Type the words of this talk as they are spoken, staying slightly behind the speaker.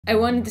I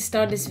wanted to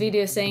start this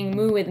video saying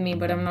moo with me,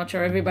 but I'm not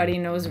sure everybody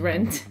knows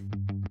Rent.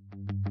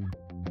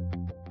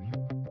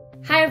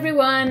 Hi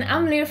everyone,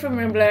 I'm Leah from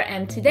Ribblr,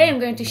 and today I'm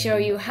going to show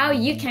you how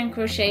you can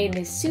crochet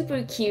these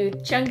super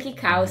cute chunky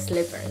cow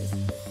slippers.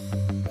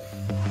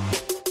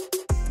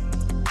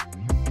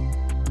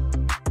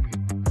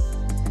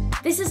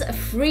 This is a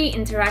free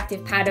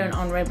interactive pattern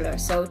on Ribblr,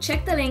 so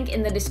check the link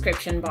in the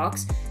description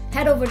box,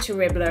 head over to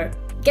Ribblr,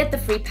 get the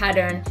free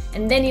pattern,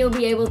 and then you'll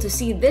be able to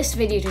see this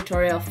video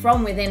tutorial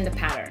from within the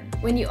pattern.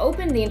 When you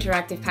open the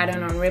interactive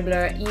pattern on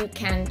Ribblr, you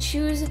can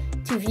choose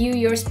to view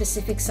your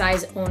specific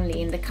size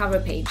only in the cover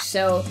page.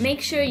 So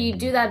make sure you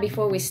do that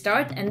before we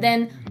start, and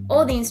then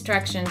all the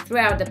instruction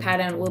throughout the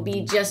pattern will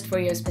be just for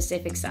your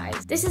specific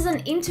size. This is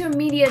an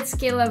intermediate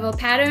skill level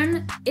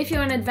pattern. If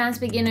you're an advanced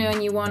beginner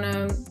and you want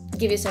to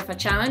give yourself a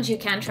challenge, you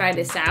can try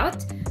this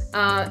out.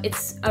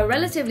 It's a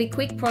relatively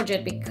quick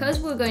project because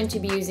we're going to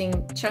be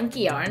using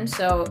chunky yarn,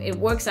 so it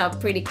works out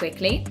pretty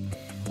quickly.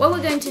 What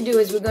we're going to do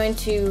is we're going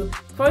to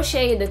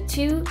crochet the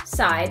two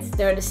sides.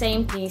 They're the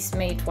same piece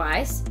made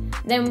twice.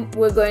 Then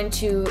we're going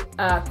to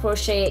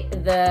crochet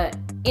the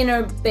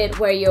inner bit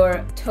where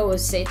your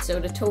toes sit, so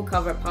the toe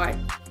cover part.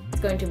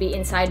 It's going to be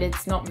inside,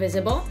 it's not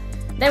visible.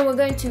 Then we're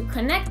going to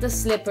connect the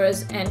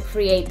slippers and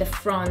create the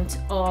front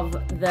of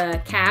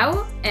the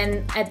cow.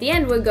 And at the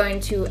end, we're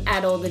going to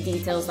add all the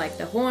details like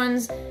the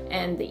horns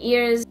and the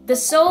ears. The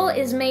sole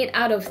is made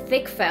out of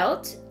thick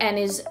felt and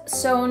is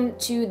sewn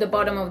to the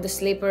bottom of the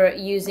slipper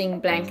using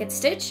blanket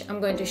stitch.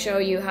 I'm going to show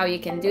you how you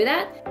can do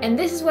that. And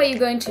this is what you're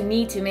going to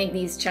need to make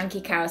these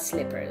chunky cow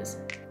slippers.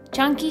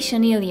 Chunky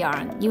chenille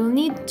yarn. You'll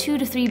need 2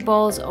 to 3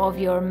 balls of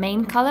your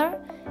main color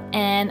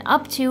and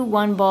up to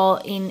 1 ball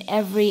in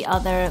every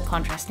other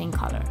contrasting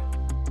color.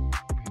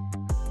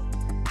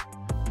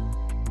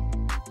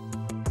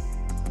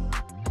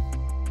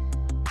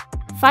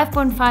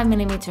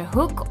 .5mm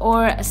hook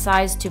or a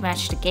size to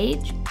match the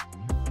gauge.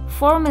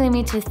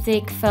 4mm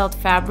thick felt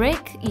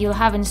fabric. You'll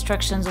have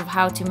instructions of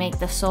how to make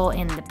the sole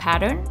in the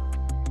pattern.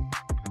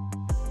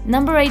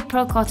 Number 8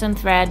 pearl cotton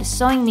thread,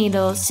 sewing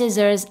needle,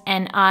 scissors,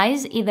 and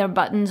eyes, either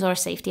buttons or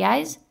safety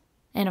eyes.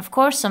 And of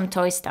course some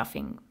toy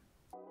stuffing.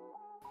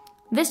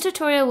 This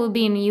tutorial will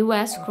be in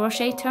US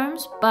crochet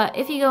terms, but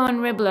if you go on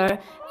Ribblr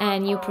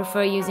and you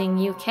prefer using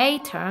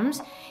UK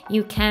terms,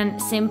 you can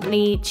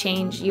simply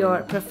change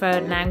your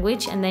preferred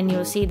language and then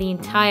you'll see the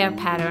entire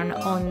pattern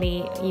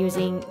only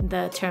using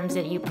the terms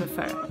that you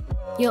prefer.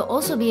 You'll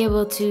also be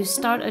able to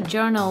start a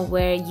journal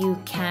where you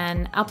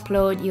can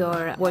upload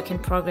your work in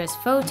progress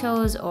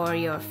photos or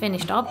your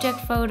finished object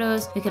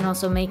photos. You can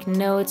also make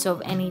notes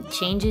of any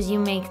changes you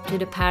make to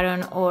the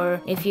pattern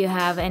or if you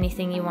have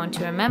anything you want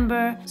to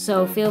remember.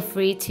 So feel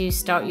free to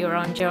start your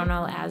own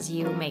journal as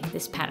you make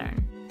this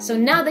pattern. So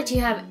now that you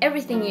have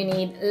everything you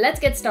need, let's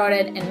get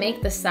started and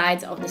make the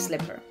sides of the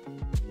slipper.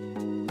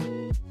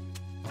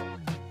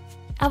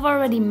 I've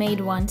already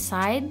made one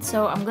side,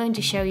 so I'm going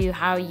to show you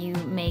how you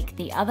make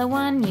the other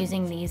one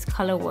using these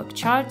color work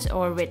charts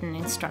or written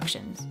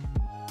instructions.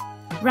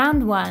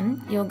 Round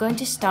 1, you're going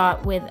to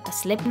start with a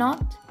slip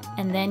knot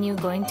and then you're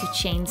going to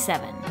chain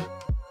 7.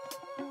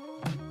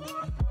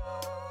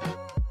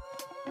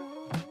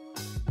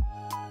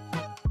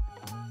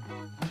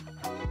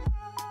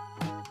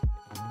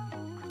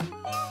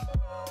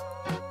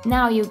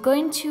 Now you're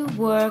going to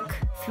work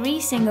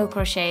 3 single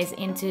crochets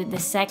into the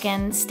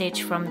second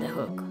stitch from the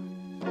hook.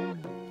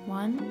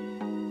 1,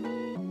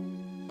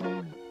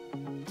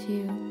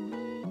 2,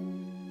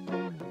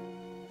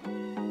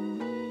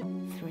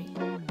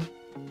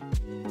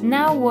 3.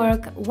 Now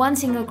work 1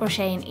 single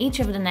crochet in each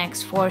of the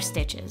next 4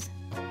 stitches.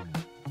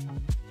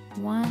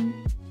 1,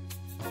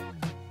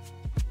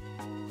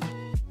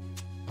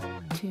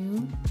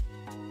 2,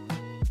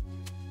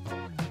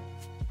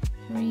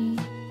 3,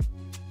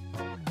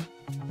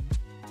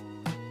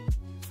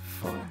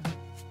 4.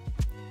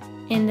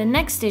 In the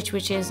next stitch,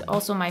 which is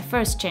also my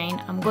first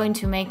chain, I'm going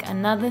to make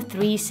another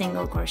 3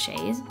 single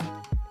crochets.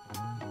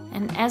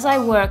 And as I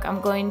work, I'm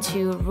going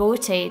to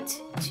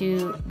rotate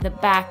to the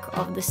back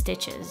of the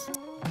stitches.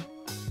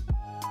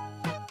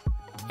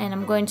 And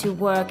I'm going to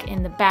work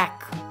in the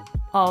back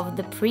of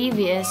the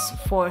previous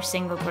 4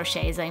 single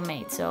crochets I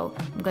made. So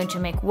I'm going to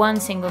make 1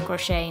 single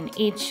crochet in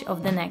each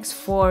of the next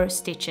 4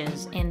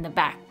 stitches in the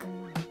back.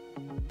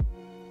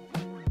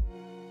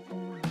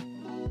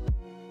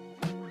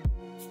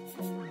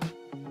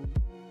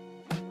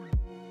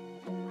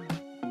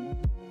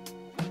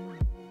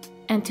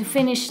 And to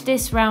finish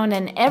this round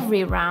and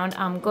every round,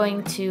 I'm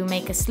going to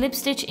make a slip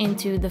stitch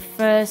into the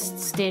first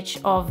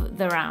stitch of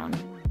the round.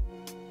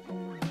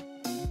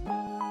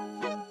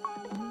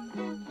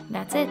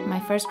 That's it, my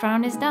first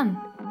round is done.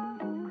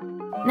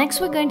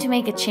 Next we're going to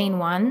make a chain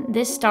 1.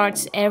 This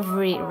starts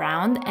every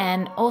round,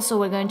 and also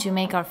we're going to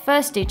make our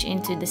first stitch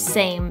into the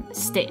same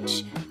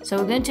stitch. So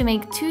we're going to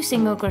make 2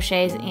 single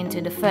crochets into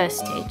the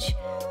first stitch,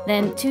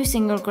 then 2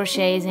 single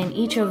crochets in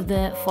each of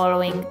the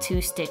following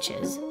 2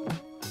 stitches.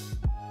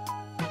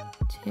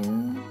 2,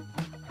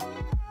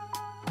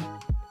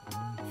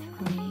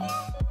 3,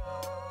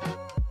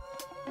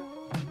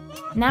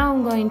 Now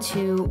I'm going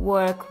to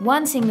work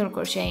 1 single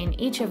crochet in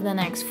each of the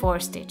next 4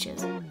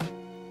 stitches.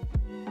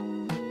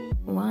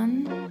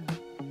 1,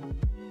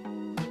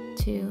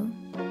 2,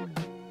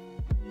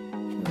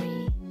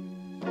 3,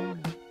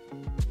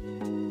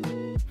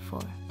 4.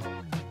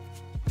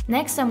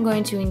 Next I'm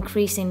going to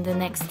increase in the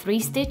next 3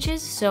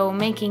 stitches, so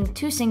making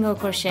 2 single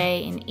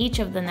crochet in each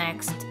of the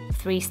next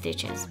 3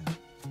 stitches.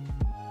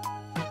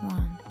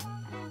 1,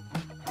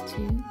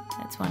 2,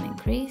 that's 1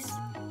 increase.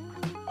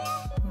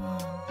 1,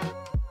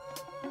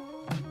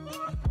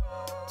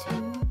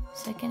 2,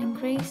 second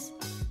increase.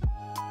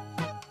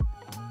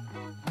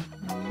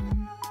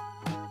 1,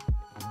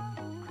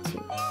 2,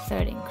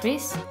 third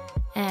increase.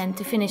 And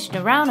to finish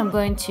the round, I'm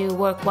going to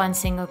work 1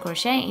 single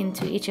crochet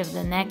into each of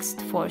the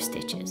next 4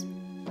 stitches.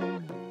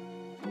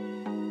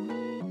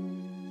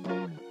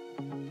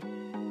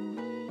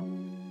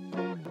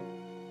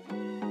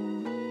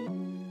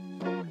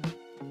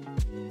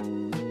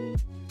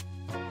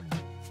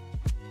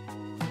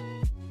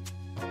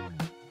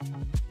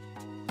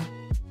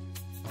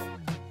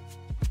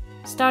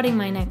 Starting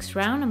my next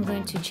round, I'm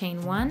going to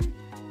chain 1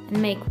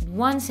 and make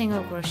 1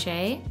 single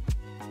crochet,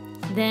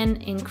 then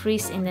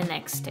increase in the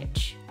next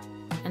stitch.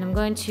 And I'm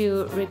going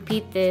to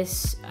repeat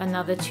this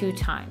another 2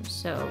 times,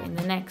 so in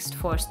the next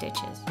 4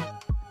 stitches.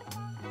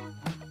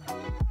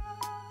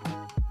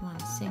 1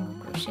 single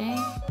crochet,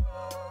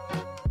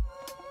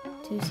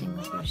 2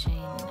 single crochet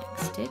in the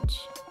next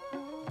stitch,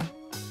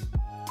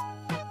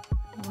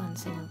 1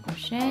 single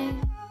crochet,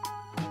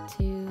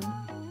 2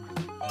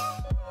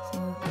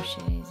 single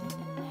crochets in the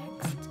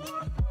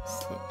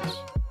stitch.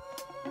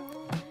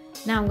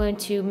 Now I'm going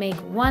to make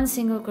 1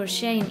 single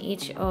crochet in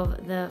each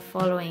of the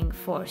following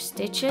 4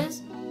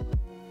 stitches.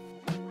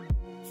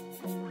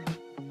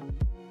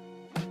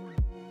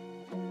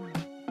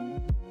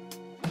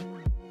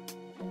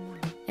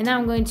 And now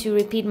I'm going to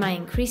repeat my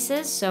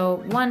increases,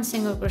 so 1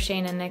 single crochet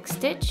in the next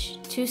stitch,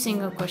 2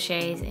 single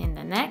crochets in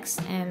the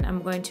next, and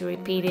I'm going to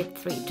repeat it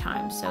 3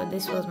 times. So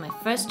this was my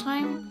first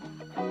time,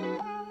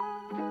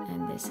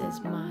 and this is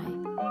my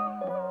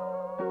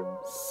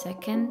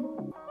second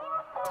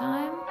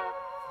time,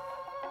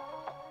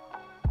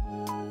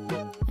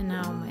 and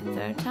now my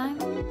third time,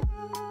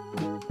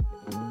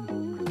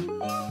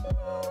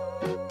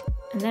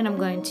 and then I'm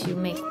going to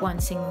make 1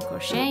 single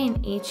crochet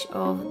in each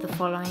of the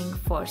following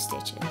 4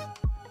 stitches.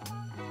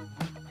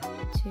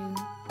 2,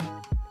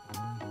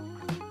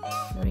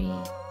 3,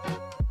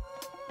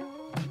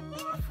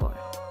 4.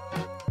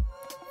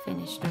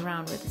 Finish the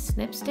round with a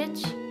slip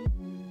stitch.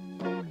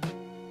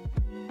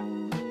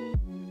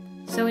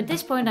 So at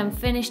this point I'm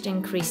finished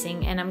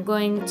increasing, and I'm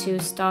going to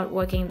start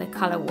working the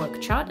color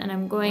work chart, and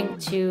I'm going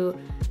to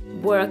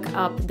work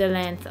up the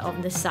length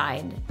of the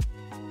side.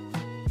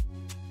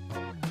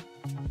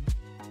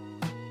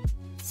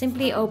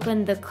 Simply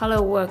open the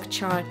color work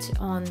chart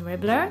on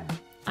Ribblr.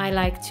 I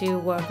like to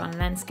work on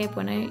landscape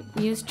when I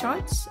use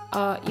charts.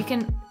 You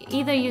can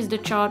either use the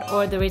chart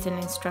or the written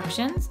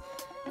instructions.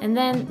 And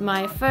then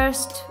my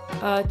first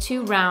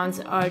 2 rounds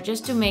are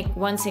just to make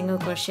 1 single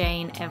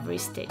crochet in every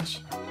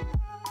stitch.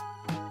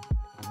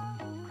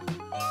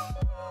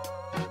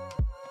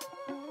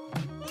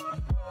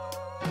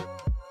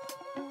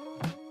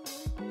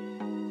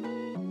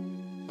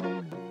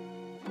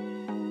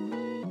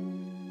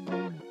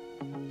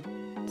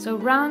 So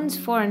rounds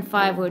 4 and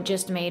 5 were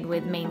just made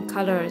with main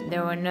color.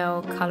 There were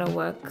no color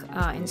work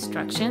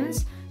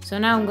instructions. So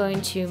now I'm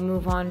going to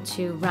move on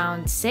to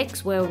round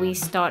 6, where we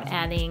start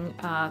adding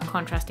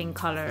contrasting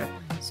color,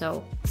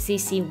 so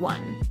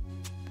CC1.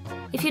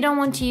 If you don't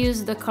want to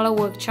use the color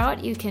work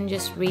chart, you can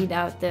just read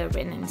out the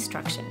written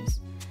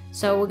instructions.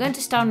 So we're going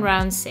to start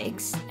round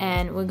 6,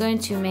 and we're going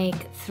to make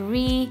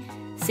 3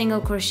 single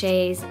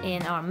crochets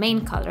in our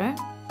main color.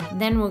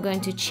 Then we're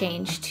going to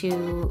change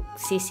to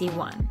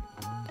CC1.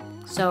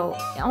 So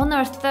on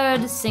our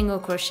 3rd single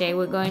crochet,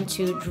 we're going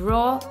to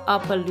draw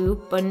up a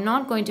loop, but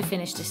not going to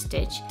finish the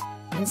stitch.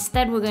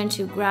 Instead, we're going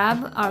to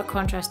grab our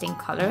contrasting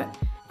color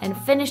and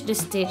finish the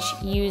stitch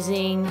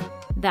using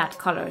that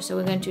color. So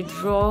we're going to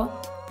draw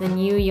the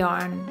new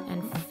yarn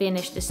and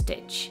finish the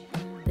stitch.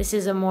 This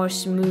is a more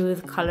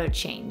smooth color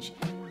change.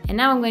 And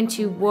now I'm going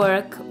to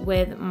work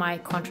with my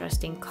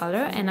contrasting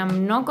color, and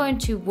I'm not going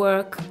to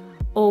work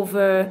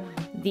over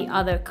the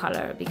other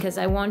color because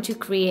I want to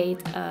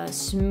create a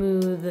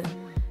smooth,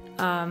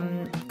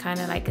 kind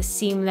of like a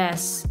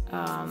seamless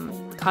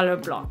color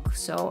block.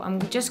 So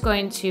I'm just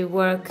going to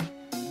work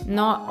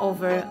not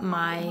over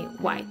my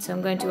white. So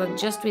I'm going to work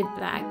just with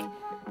black,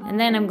 and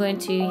then I'm going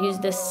to use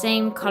the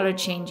same color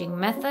changing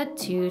method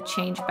to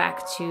change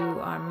back to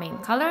our main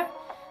color.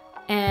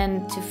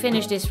 And to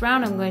finish this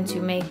round, I'm going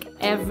to make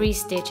every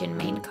stitch in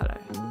main color.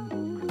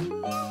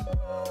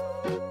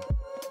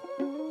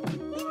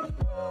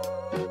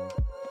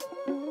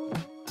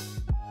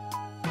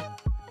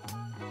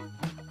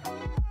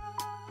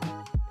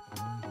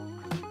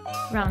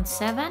 Round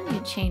 7, you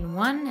chain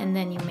 1 and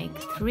then you make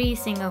 3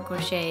 single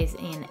crochets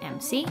in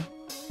MC.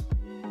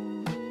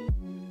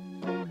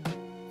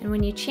 And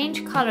when you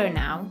change color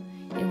now,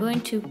 you're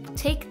going to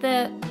take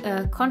the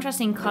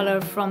contrasting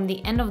color from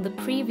the end of the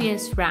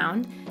previous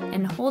round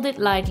and hold it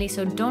lightly,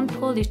 so don't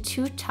pull it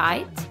too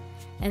tight,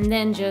 and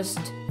then just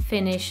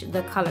finish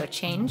the color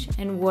change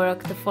and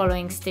work the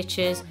following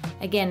stitches,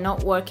 again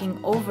not working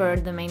over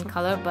the main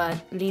color but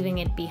leaving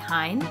it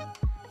behind,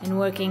 and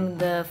working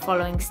the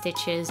following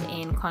stitches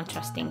in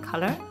contrasting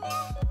color.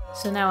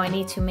 So now I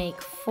need to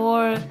make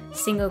 4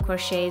 single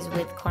crochets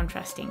with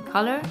contrasting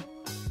color.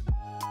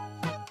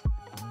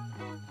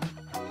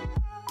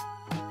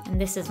 And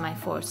this is my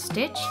 4th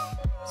stitch.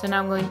 So now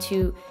I'm going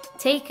to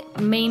take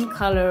main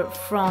color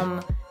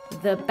from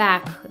the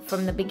back,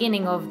 from the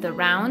beginning of the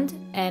round,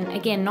 and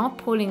again not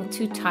pulling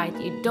too tight.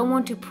 You don't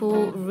want to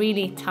pull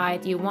really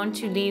tight, you want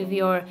to leave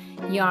your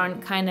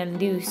yarn kind of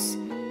loose.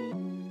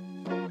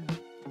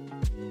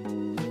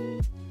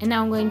 And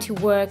now I'm going to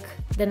work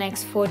the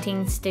next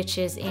 14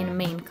 stitches in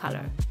main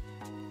color.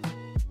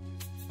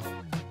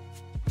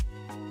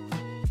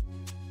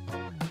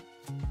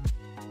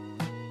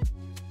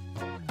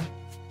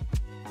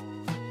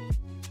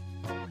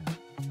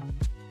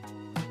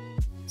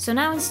 So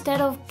now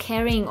instead of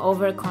carrying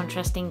over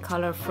contrasting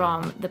color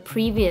from the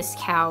previous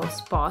cow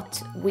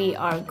spot, we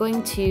are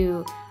going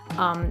to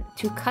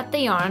cut the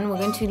yarn. We're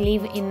going to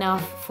leave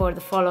enough for the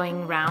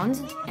following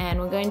round, and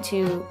we're going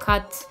to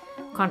cut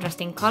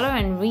contrasting color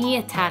and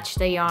reattach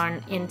the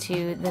yarn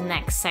into the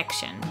next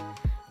section.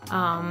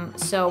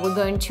 So we're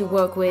going to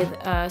work with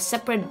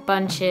separate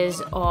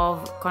bunches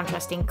of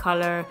contrasting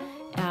color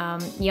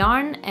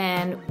yarn,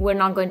 and we're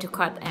not going to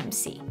cut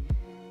MC.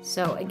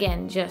 So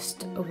again,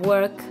 just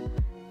work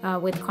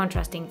with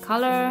contrasting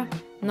color,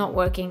 not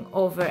working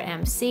over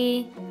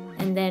MC,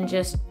 and then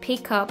just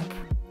pick up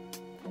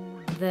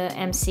the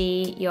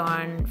MC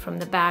yarn from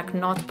the back,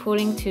 not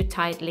pulling too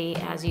tightly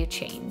as you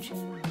change.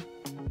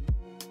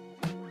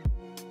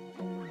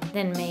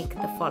 Then make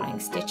the following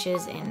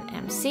stitches in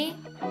MC.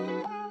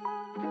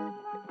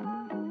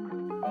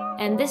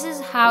 And this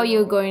is how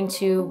you're going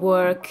to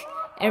work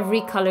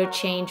every color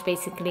change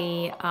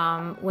basically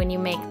when you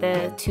make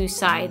the 2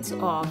 sides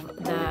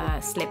of the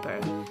slipper.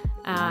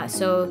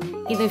 So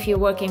either if you're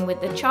working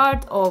with the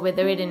chart or with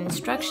the written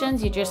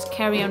instructions, you just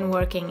carry on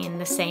working in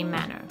the same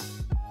manner.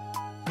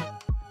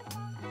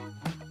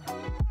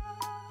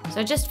 So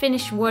I just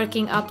finished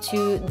working up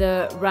to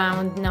the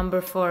round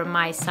number for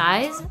my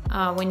size.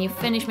 When you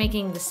finish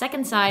making the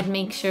second side,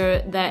 make sure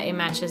that it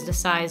matches the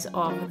size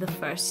of the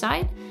first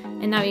side.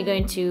 And now you're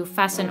going to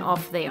fasten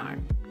off the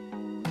yarn.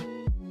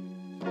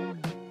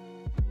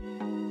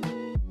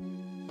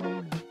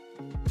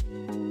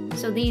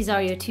 So these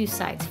are your 2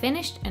 sides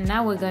finished, and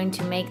now we're going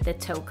to make the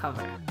toe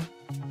cover.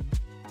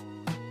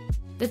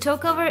 The toe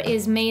cover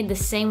is made the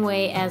same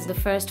way as the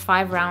first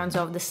 5 rounds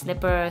of the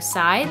slipper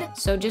side,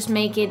 so just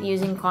make it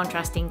using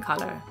contrasting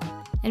color.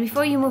 And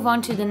before you move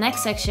on to the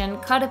next section,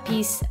 cut a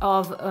piece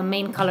of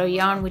main color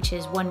yarn which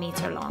is 1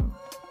 meter long.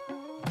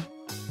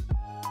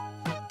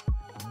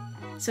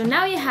 So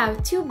now you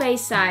have 2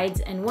 base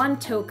sides and 1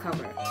 toe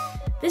cover.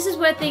 This is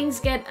where things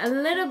get a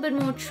little bit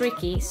more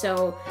tricky,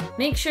 so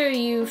make sure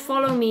you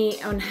follow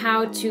me on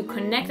how to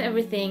connect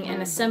everything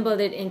and assemble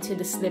it into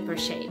the slipper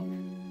shape.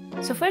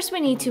 So first we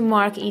need to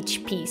mark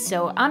each piece.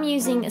 So I'm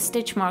using a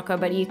stitch marker,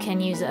 but you can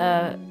use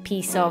a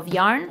piece of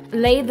yarn.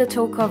 Lay the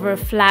toe cover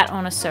flat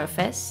on a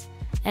surface,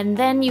 and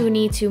then you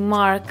need to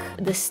mark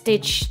the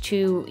stitch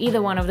to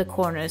either one of the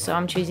corners. So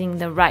I'm choosing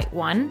the right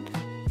one.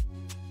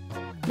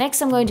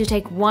 Next I'm going to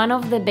take one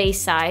of the base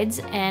sides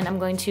and I'm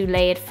going to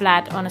lay it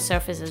flat on a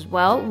surface as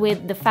well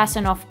with the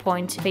fasten off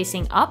point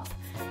facing up,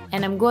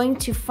 and I'm going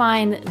to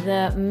find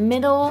the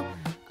middle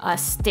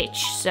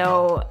stitch.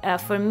 So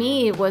for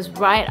me it was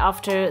right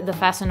after the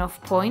fasten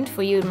off point.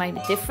 For you it might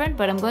be different,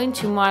 but I'm going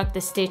to mark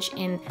the stitch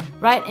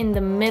right in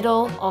the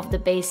middle of the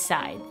base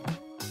side.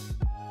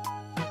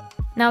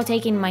 Now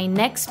taking my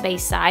next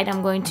base side,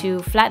 I'm going to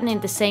flatten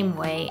it the same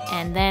way,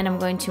 and then I'm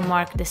going to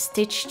mark the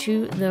stitch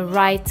to the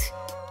right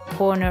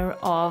corner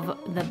of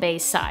the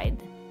base side.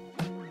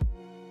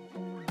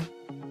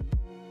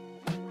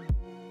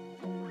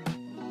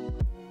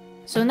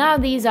 So now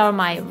these are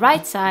my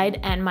right side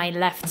and my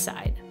left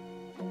side.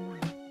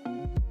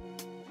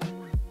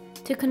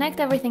 To connect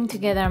everything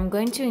together, I'm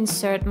going to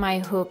insert my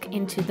hook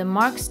into the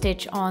mark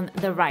stitch on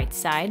the right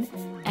side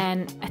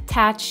and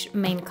attach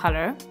main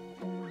color.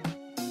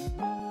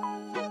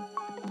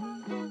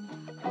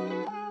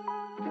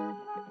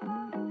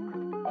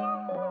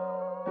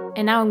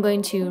 And now I'm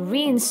going to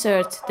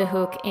reinsert the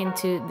hook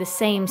into the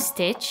same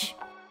stitch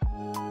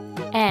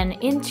and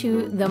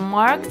into the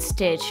marked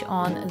stitch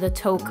on the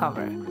toe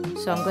cover.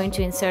 So I'm going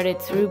to insert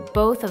it through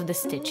both of the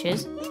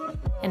stitches,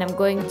 and I'm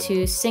going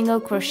to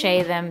single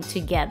crochet them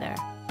together.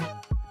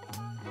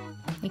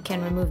 You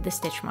can remove the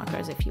stitch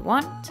markers if you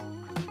want.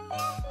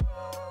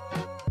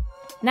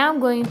 Now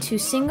I'm going to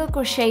single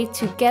crochet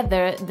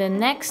together the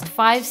next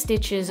 5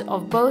 stitches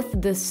of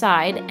both the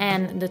side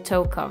and the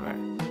toe cover.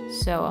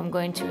 So I'm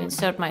going to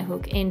insert my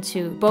hook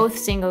into both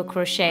single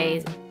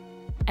crochets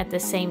at the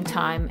same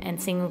time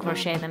and single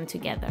crochet them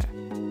together.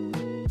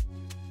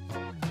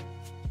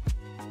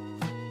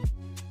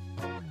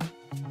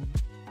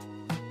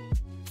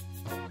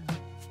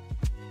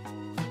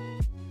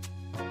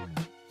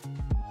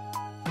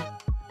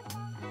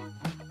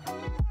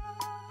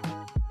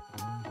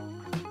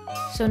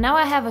 So now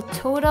I have a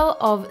total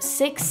of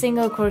 6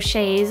 single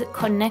crochets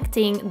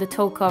connecting the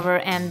toe cover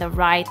and the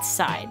right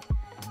side.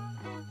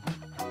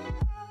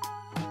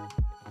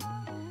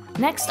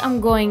 Next,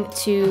 I'm going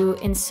to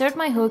insert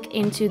my hook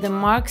into the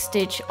mark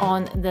stitch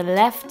on the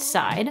left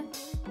side,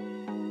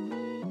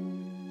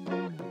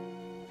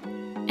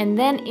 and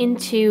then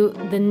into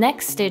the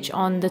next stitch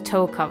on the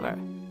toe cover.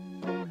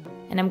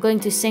 And I'm going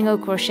to single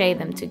crochet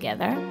them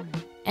together.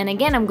 And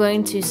again, I'm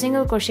going to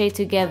single crochet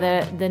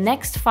together the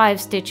next 5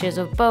 stitches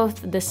of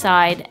both the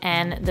side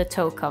and the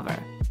toe cover.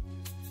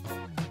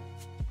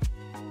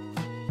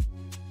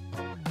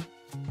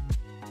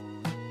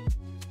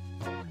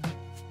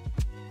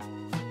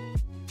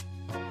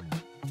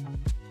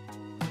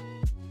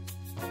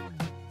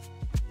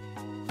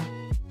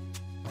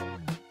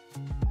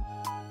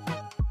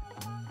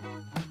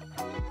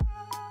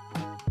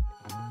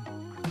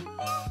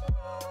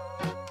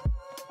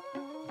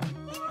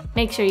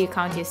 Make sure you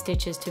count your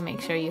stitches to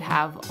make sure you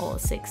have all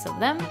 6 of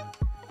them.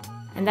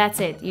 And that's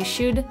it. You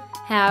should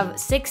have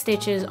 6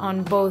 stitches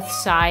on both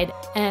sides,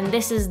 and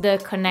this is the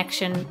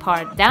connection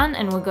part done,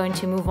 and we're going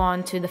to move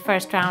on to the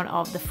first round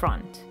of the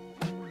front.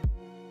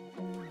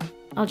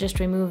 I'll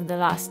just remove the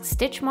last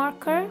stitch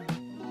marker,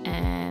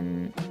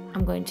 and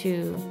I'm going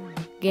to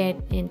get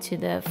into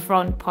the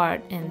front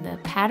part in the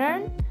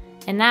pattern.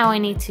 And now I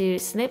need to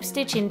slip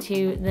stitch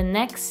into the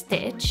next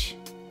stitch.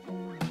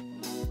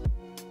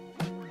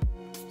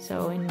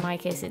 So in my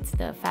case, it's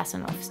the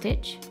fasten off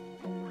stitch.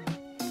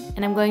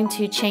 And I'm going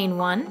to chain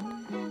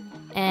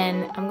 1,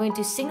 and I'm going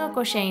to single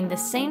crochet in the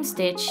same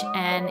stitch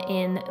and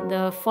in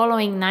the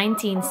following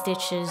 19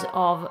 stitches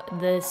of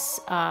this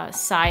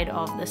side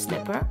of the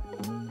slipper.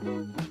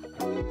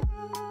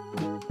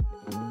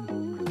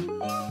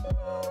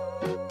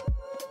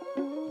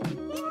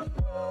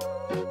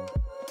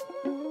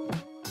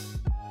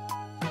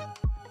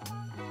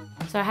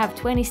 So I have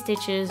 20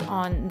 stitches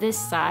on this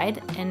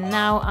side, and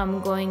now I'm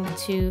going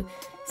to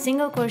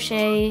single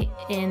crochet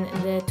in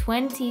the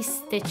 20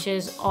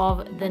 stitches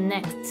of the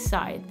next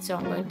side. So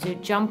I'm going to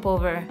jump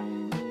over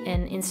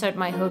and insert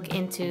my hook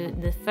into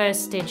the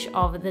first stitch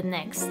of the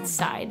next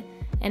side.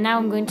 And now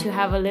I'm going to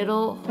have a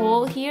little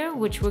hole here,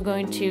 which we're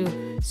going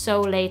to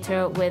sew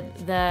later with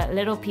the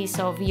little piece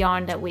of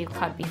yarn that we've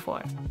cut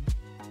before.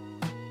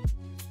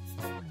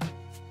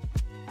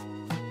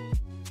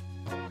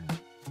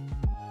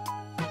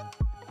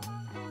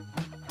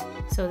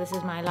 So this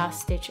is my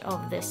last stitch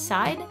of this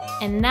side,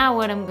 and now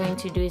what I'm going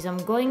to do is I'm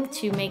going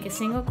to make a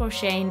single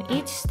crochet in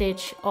each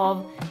stitch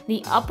of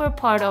the upper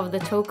part of the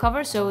toe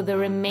cover, so the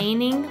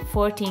remaining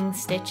 14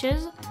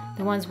 stitches,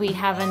 the ones we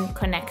haven't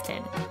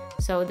connected.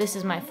 So this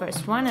is my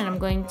first one, and I'm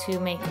going to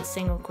make a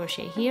single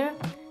crochet here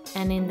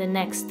and in the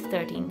next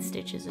 13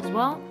 stitches as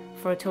well,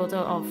 for a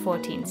total of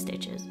 14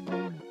 stitches.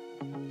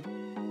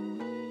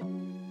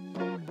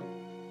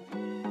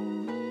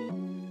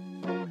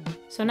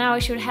 So now I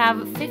should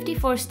have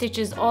 54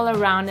 stitches all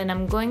around, and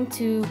I'm going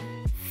to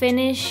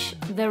finish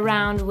the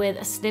round with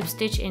a slip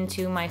stitch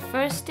into my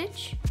first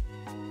stitch.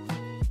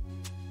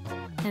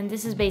 And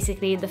this is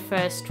basically the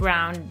first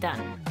round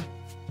done.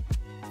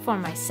 For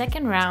my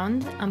second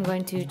round, I'm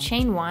going to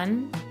chain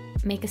 1,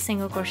 make a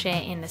single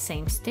crochet in the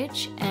same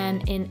stitch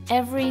and in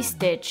every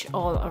stitch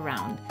all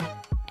around.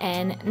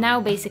 And now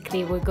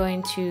basically we're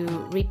going to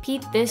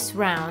repeat this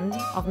round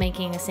of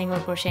making a single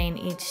crochet in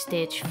each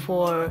stitch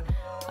for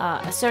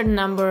a certain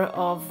number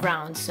of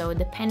rounds. So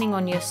depending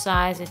on your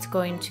size, it's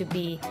going to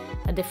be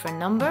a different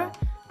number.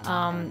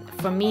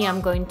 For me,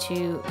 I'm going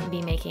to be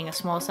making a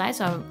small size,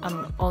 so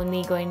I'm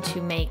only going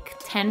to make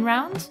 10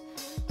 rounds.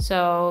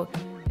 So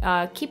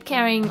keep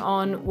carrying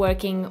on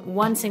working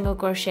one single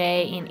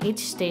crochet in each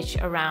stitch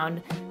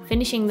around,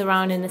 finishing the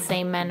round in the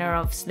same manner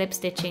of slip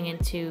stitching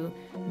into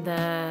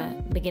the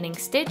beginning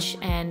stitch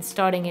and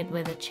starting it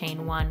with a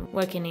chain 1,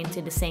 working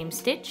into the same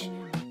stitch.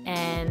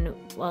 And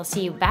I'll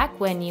see you back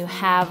when you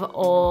have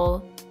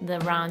all the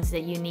rounds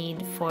that you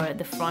need for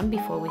the front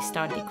before we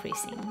start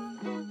decreasing.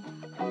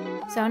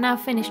 So now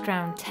finished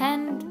round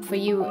 10. For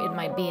you it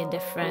might be a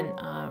different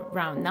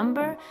round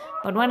number,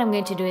 but what I'm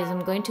going to do is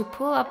I'm going to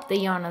pull up the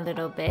yarn a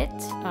little bit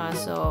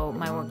so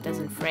my work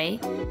doesn't fray,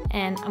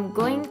 and I'm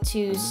going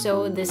to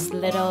sew this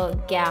little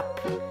gap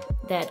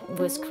that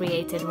was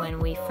created when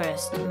we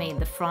first made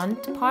the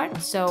front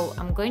part. So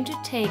I'm going to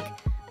take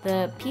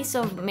the piece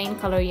of main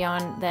color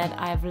yarn that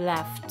I've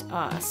left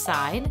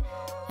aside,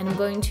 and I'm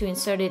going to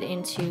insert it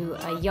into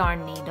a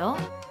yarn needle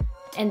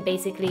and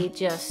basically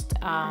just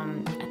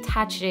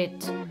attach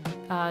it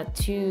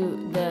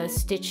to the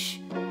stitch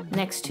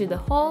next to the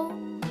hole,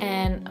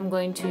 and I'm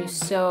going to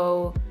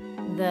sew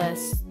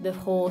the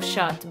hole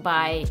shut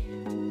by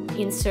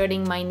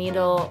inserting my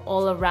needle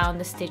all around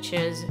the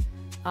stitches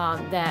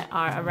that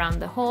are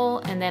around the hole,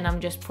 and then I'm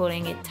just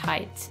pulling it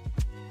tight.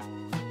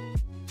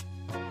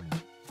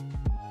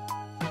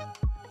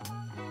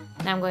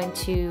 Now I'm going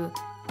to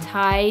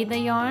tie the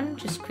yarn,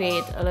 just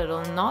create a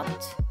little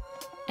knot,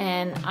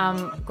 and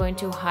I'm going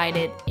to hide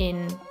it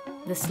in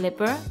the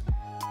slipper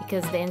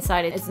because the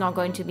inside is not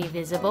going to be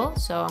visible.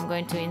 So I'm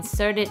going to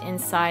insert it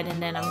inside, and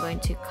then I'm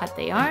going to cut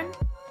the yarn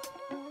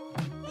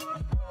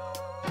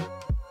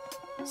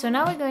So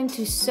now we're going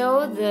to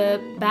sew the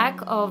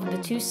back of the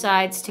two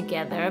sides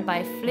together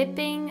by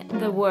flipping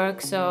the work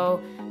so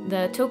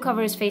the toe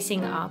cover is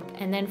facing up,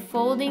 and then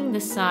folding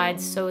the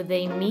sides so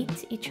they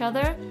meet each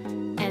other.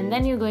 And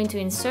then you're going to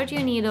insert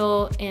your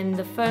needle in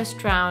the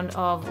first round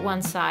of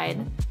one side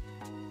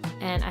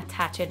and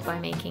attach it by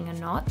making a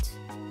knot.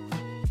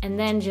 And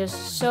then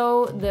just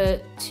sew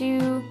the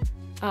two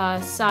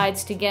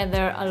sides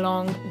together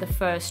along the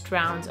first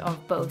rounds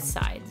of both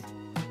sides.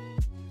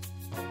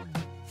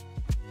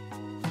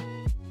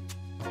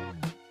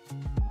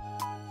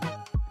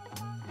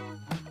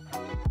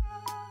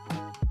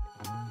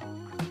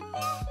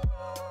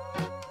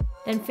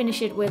 Then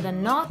finish it with a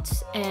knot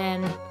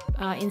and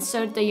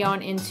insert the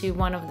yarn into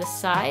one of the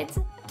sides,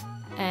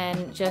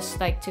 and just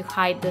like to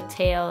hide the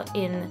tail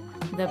in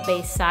the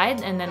base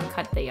side, and then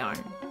cut the yarn.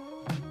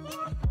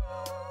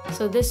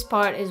 So this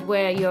part is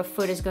where your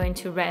foot is going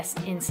to rest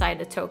inside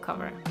the toe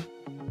cover.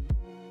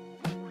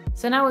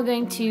 So now we're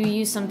going to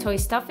use some toy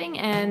stuffing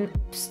and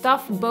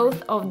stuff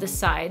both of the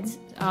sides.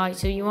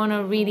 So you want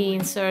to really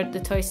insert the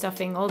toy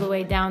stuffing all the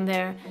way down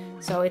there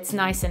so it's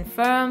nice and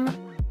firm.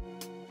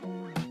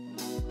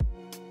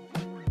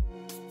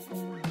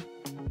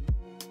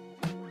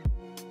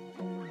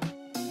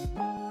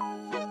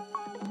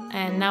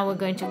 And now we're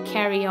going to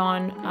carry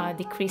on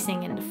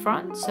decreasing in the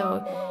front,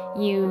 so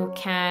you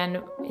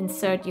can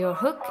insert your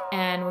hook,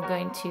 and we're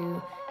going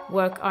to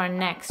work our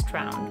next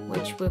round,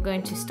 which we're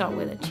going to start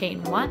with a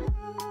chain 1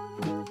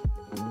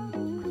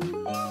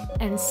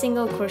 and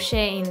single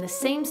crochet in the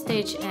same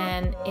stitch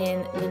and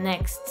in the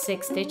next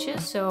 6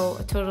 stitches, so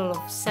a total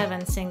of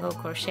 7 single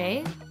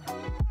crochets.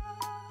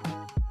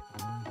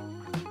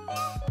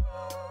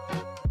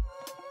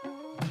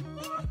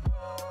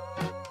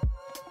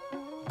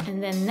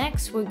 And then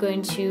next we're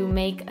going to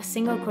make a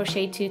single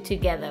crochet 2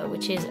 together,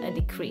 which is a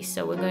decrease.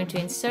 So we're going to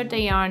insert the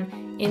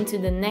yarn into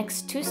the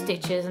next 2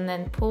 stitches and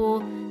then pull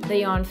the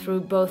yarn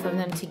through both of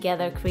them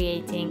together,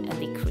 creating a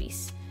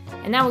decrease.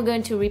 And now we're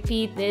going to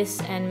repeat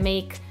this and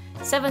make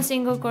 7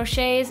 single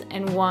crochets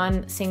and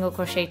 1 single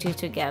crochet 2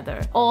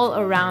 together, all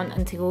around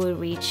until we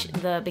reach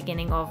the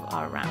beginning of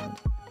our round.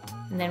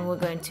 And then we're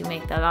going to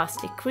make the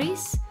last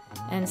decrease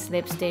and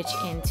slip stitch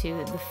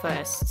into the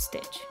first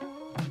stitch.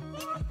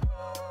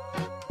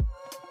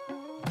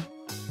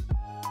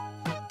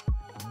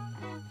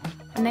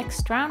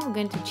 Next round we're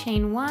going to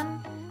chain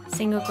 1,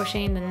 single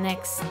crochet in the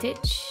next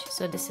stitch,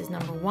 so this is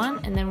number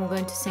 1, and then we're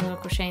going to single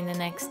crochet in the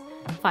next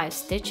 5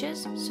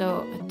 stitches,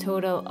 so a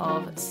total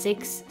of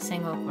 6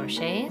 single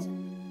crochets.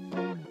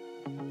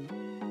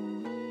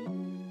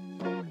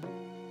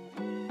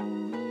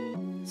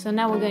 So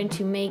now we're going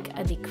to make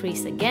a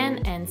decrease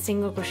again and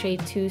single crochet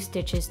 2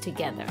 stitches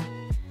together.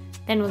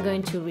 Then we're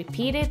going to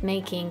repeat it,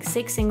 making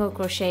 6 single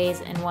crochets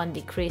and 1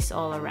 decrease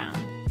all around.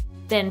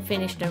 Then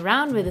finish the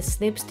round with a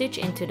slip stitch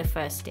into the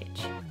first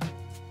stitch.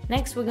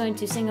 Next we're going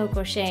to single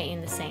crochet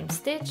in the same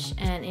stitch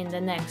and in the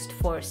next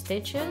 4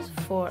 stitches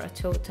for a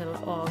total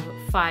of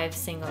 5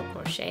 single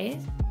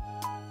crochets.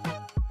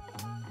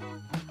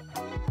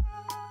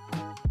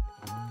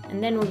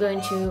 And then we're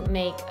going to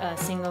make a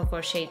single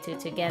crochet 2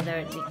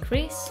 together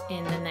decrease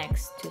in the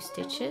next 2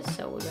 stitches,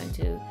 so we're going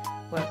to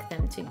work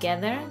them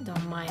together.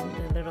 Don't mind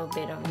the little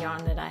bit of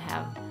yarn that I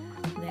have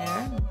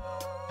there.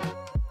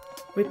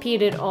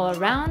 Repeat it all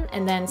around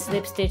and then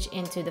slip stitch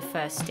into the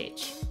first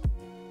stitch.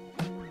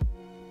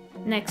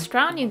 Next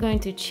round you're going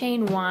to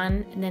chain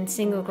 1 and then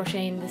single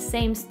crochet in the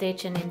same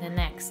stitch and in the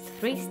next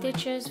 3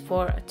 stitches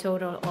for a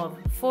total of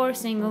 4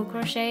 single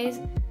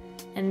crochets.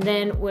 And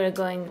then we're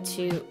going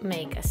to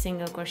make a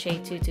single crochet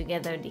 2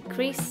 together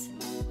decrease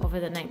over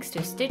the next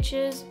 2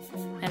 stitches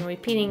and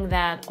repeating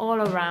that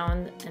all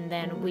around, and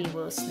then we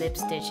will slip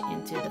stitch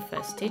into the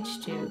first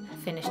stitch to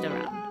finish the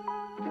round.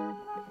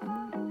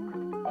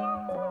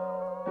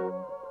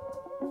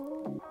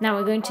 Now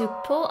we're going to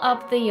pull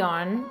up the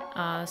yarn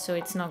so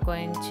it's not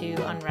going to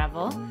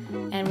unravel,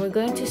 and we're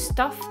going to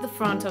stuff the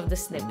front of the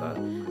slipper,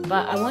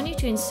 but I want you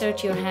to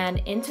insert your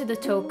hand into the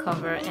toe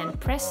cover and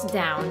press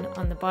down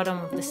on the bottom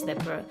of the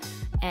slipper,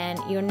 and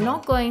you're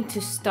not going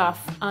to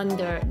stuff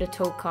under the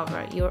toe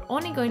cover, you're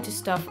only going to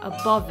stuff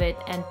above it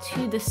and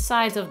to the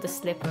sides of the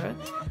slipper.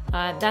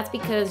 That's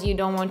because you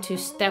don't want to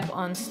step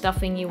on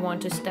stuffing, you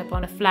want to step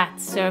on a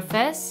flat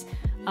surface.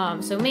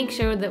 So make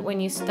sure that when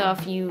you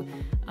stuff, you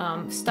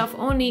stuff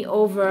only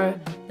over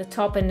the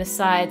top and the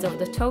sides of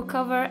the toe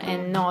cover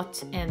and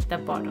not at the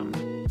bottom.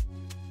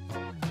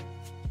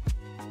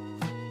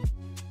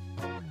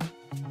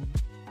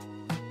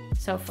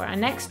 So for our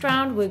next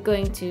round we're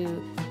going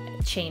to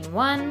chain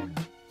 1,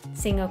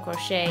 single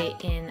crochet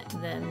in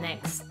the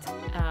next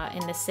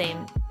in the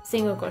same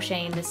single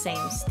crochet in the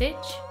same stitch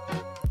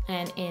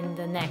and in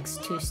the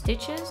next 2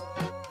 stitches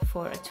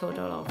for a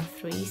total of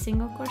 3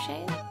 single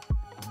crochets.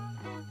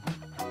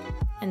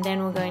 And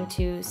then we're going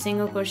to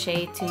single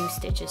crochet 2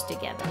 stitches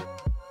together.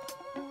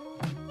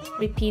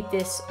 Repeat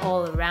this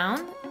all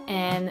around,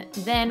 and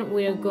then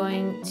we're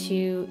going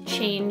to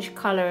change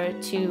color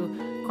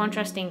to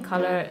contrasting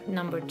color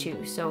number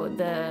 2, so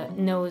the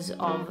nose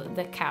of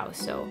the cow.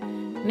 So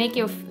make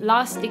your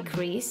last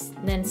decrease,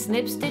 then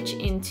slip stitch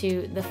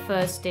into the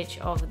first stitch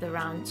of the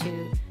round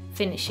to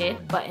finish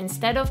it. But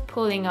instead of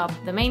pulling up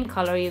the main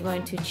color, you're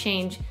going to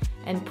change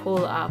and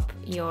pull up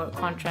your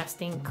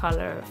contrasting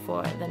color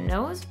for the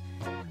nose.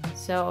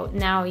 So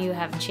now you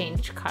have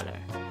changed color.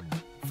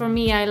 For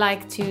me, I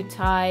like to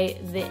tie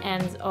the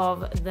ends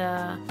of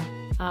the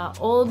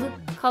old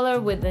color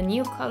with the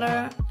new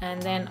color,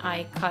 and then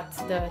I cut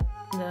the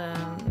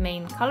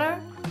main color,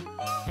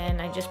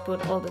 and I just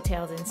put all the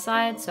tails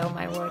inside, so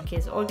my work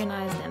is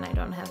organized and I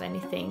don't have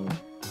anything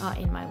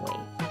in my way.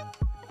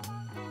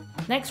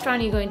 Next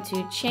round, you're going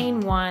to chain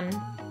 1,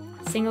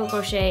 single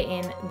crochet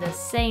in the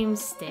same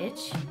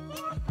stitch,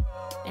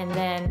 and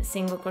then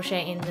single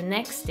crochet in the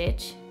next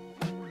stitch,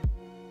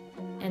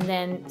 and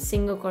then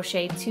single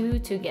crochet 2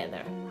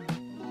 together.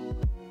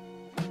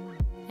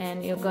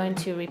 And you're going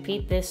to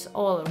repeat this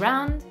all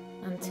around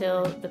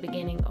until the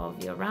beginning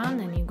of your round,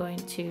 and you're going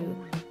to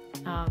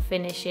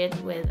finish it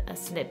with a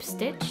slip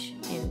stitch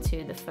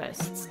into the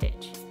first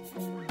stitch.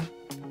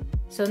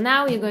 So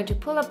now you're going to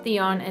pull up the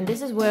yarn, and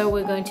this is where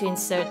we're going to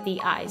insert the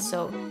eyes.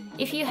 So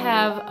if you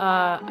have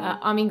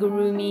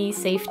amigurumi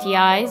safety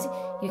eyes,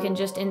 you can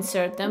just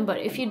insert them, but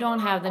if you don't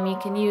have them, you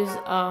can use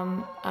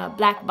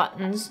black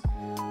buttons,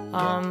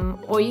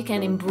 or you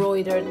can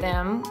embroider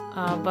them,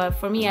 but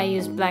for me I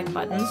use black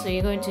buttons. So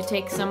you're going to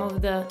take some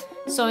of the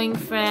sewing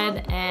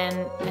thread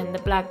and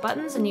the black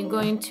buttons, and you're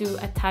going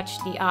to attach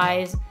the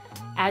eyes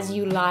as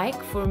you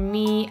like. For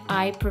me,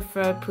 I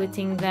prefer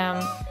putting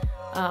them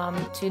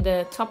to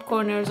the top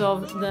corners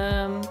of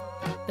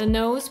the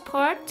nose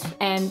part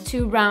and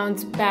 2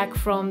 rounds back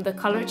from the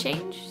color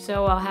change,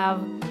 so I'll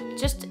have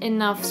just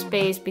enough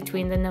space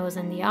between the nose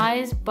and the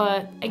eyes.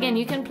 But again,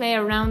 you can play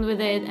around with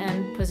it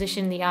and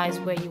position the eyes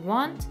where you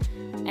want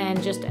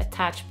and just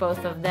attach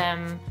both of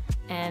them,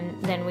 and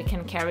then we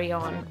can carry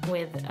on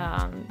with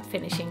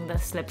finishing the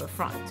slipper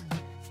front.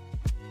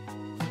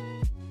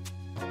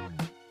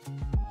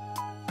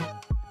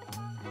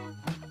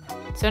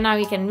 So now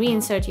you can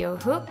reinsert your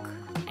hook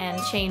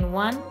and chain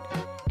 1,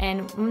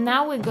 and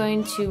now we're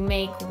going to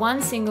make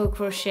 1 single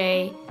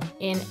crochet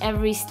in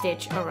every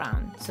stitch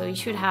around. So you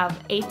should have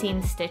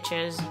 18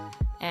 stitches,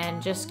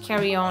 and just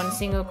carry on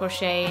single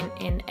crochet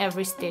in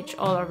every stitch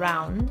all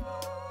around.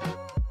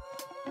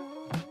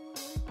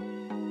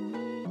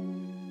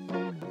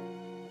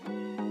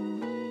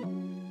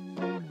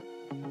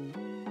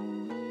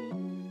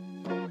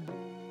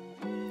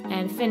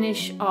 And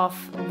finish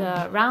off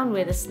the round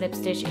with a slip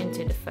stitch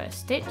into the first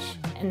stitch.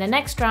 And the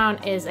next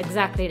round is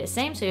exactly the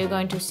same, so you're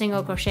going to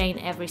single crochet in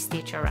every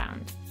stitch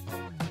around.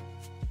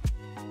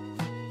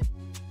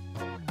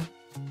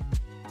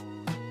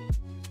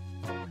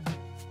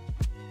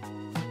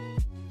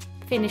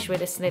 Finish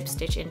with a slip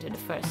stitch into the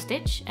first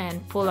stitch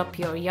and pull up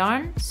your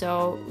yarn.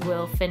 So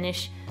we'll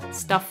finish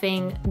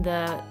stuffing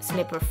the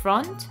slipper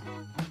front.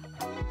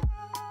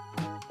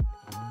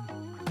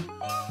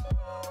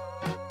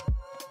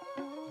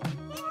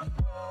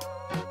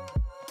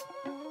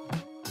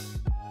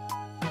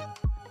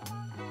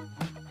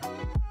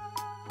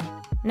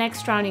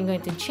 Next round, you're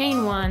going to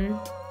chain 1,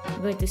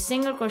 you're going to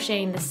single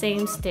crochet in the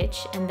same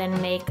stitch, and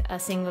then make a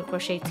single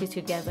crochet 2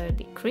 together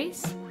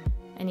decrease,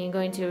 and you're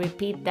going to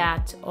repeat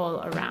that all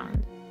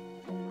around.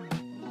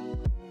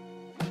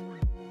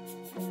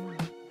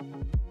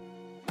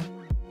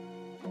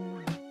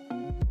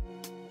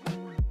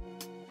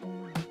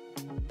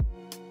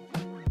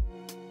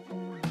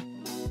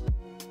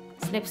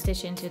 Slip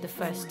stitch into the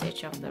first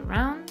stitch of the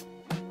round.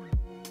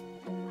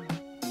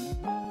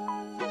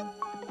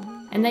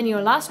 And then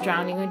your last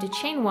round, you're going to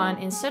chain 1,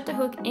 insert the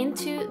hook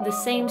into the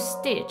same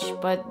stitch,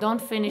 but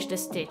don't finish the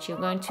stitch. You're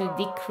going to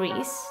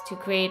decrease to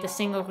create a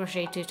single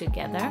crochet 2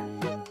 together,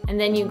 and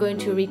then you're going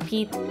to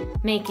repeat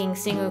making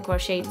single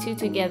crochet 2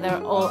 together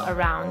all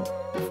around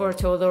for a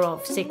total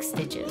of 6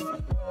 stitches.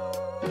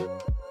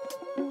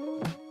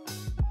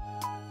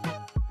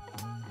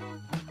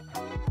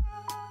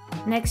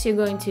 Next, you're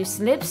going to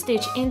slip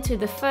stitch into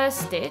the first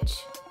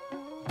stitch,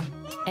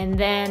 and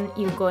then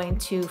you're going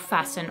to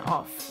fasten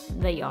off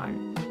the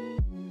yarn.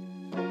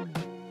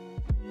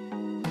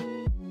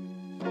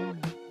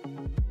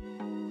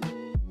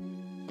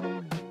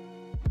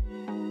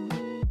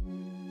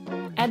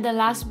 Add the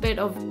last bit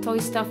of toy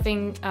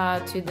stuffing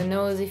to the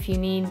nose if you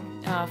need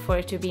for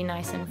it to be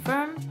nice and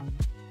firm.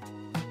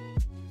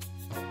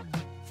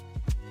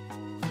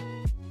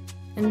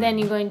 And then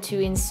you're going to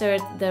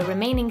insert the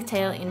remaining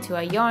tail into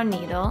a yarn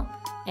needle,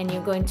 and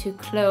you're going to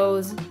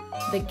close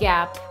the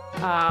gap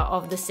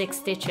of the 6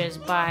 stitches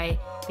by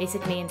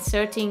basically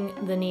inserting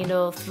the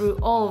needle through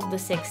all of the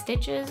 6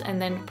 stitches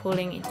and then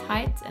pulling it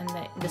tight, and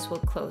this will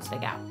close the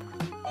gap.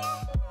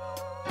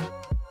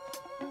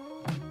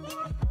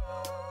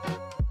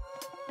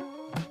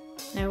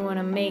 Now we want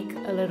to make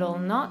a little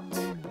knot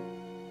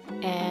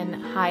and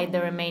hide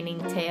the remaining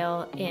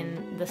tail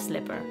in the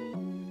slipper.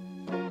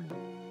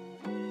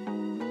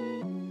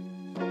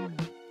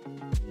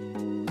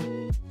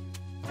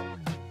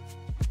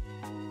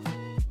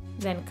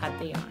 Then cut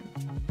the yarn.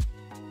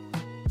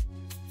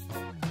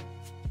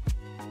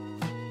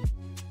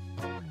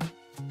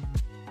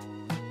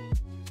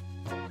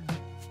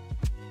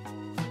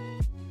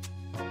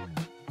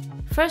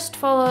 first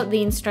follow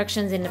the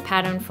instructions in the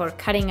pattern for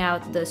cutting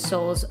out the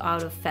soles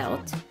out of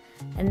felt,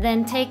 and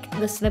then take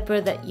the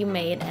slipper that you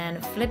made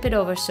and flip it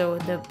over so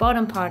the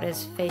bottom part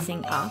is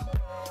facing up.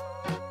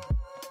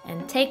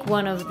 And take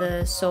one of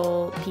the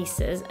sole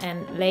pieces and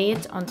lay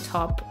it on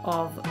top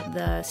of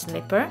the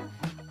slipper.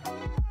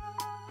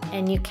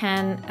 And you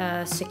can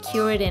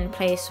secure it in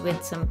place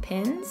with some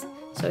pins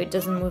so it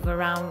doesn't move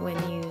around when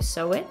you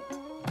sew it.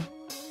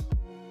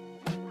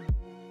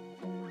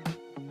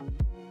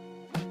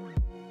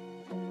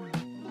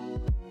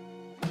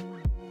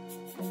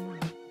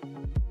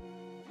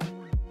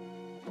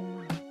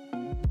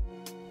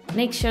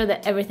 Make sure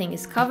that everything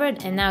is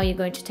covered, and now you're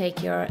going to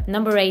take your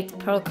number 8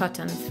 pearl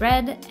cotton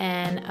thread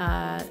and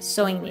a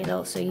sewing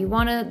needle. So you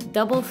want to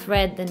double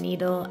thread the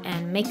needle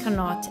and make a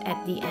knot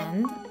at the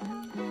end.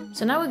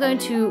 So now we're going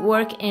to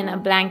work in a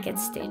blanket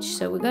stitch.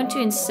 So we're going to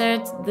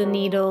insert the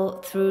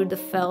needle through the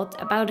felt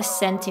about 1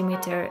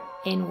 centimeter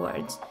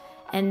inwards,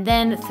 and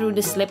then through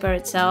the slipper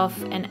itself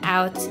and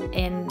out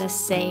in the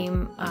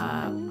same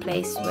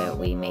place where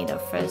we made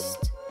our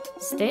first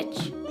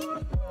stitch.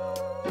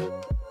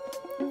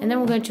 And then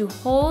we're going to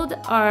hold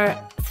our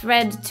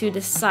thread to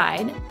the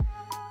side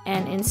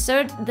and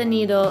insert the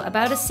needle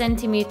about 1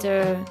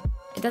 centimeter.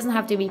 It doesn't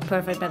have to be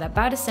perfect, but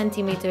about 1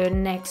 centimeter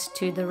next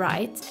to the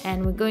right.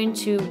 And we're going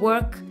to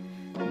work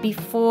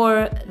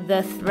before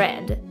the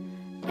thread.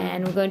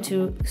 And we're going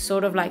to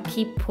sort of like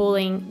keep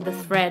pulling the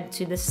thread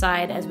to the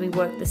side as we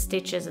work the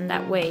stitches. And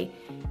that way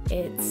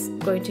it's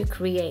going to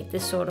create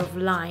this sort of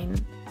line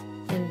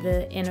in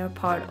the inner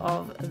part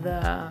of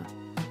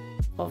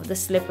the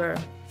slipper.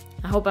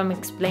 I hope I'm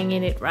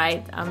explaining it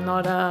right. I'm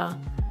not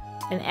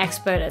an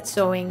expert at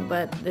sewing,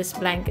 but this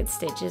blanket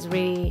stitch is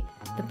really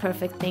the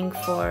perfect thing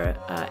for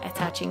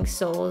attaching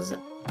soles.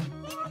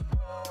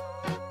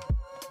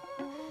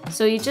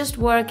 So you just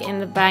work in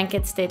the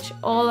blanket stitch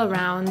all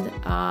around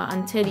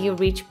until you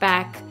reach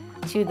back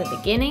to the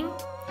beginning.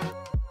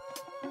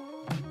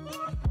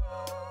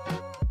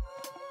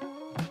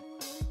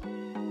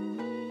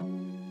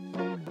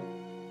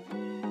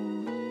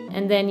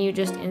 And then you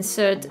just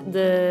insert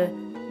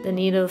the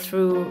needle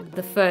through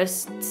the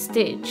first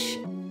stitch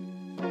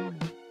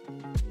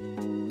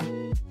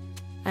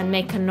and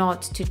make a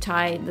knot to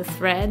tie the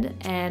thread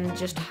and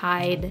just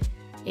hide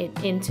it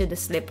into the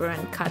slipper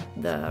and cut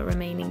the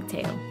remaining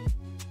tail.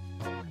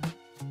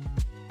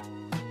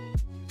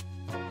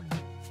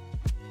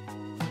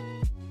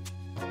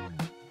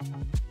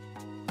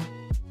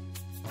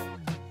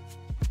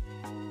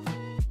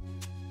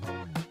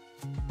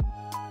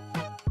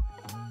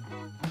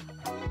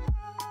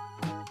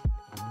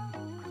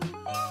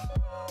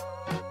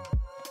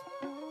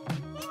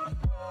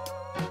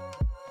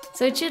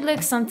 So it should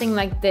look something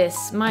like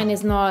this. Mine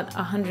is not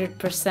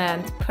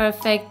 100%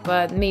 perfect,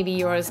 but maybe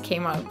yours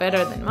came out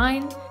better than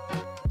mine.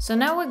 So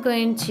now we're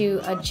going to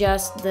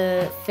adjust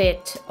the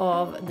fit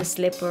of the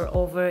slipper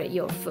over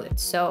your foot.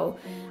 So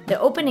the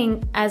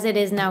opening as it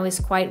is now is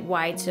quite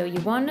wide, so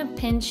you want to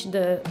pinch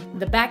the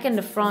back and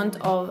the front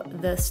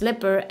of the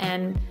slipper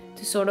and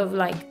to sort of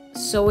like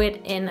sew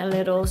it in a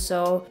little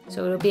so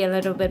it'll be a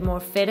little bit more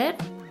fitted.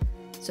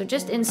 So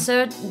just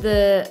insert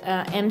the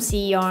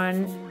MC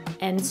yarn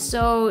and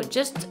sew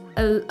just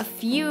a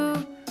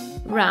few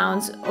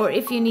rounds, or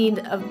if you need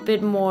a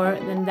bit more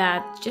than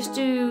that, just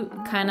to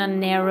kind of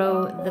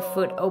narrow the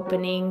foot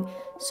opening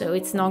so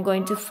it's not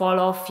going to fall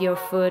off your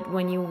foot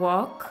when you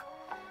walk.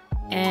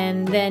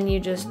 And then you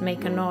just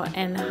make a knot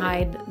and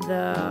hide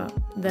the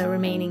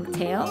remaining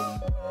tail.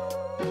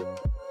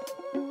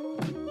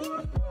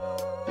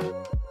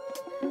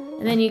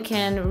 And then you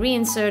can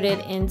reinsert it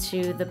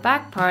into the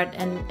back part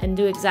and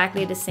do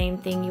exactly the same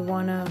thing. You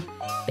want to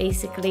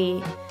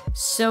basically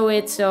sew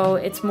it so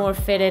it's more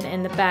fitted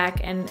in the back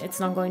and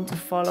it's not going to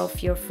fall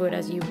off your foot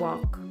as you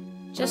walk.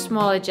 Just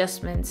small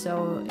adjustments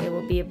so it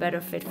will be a better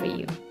fit for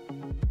you.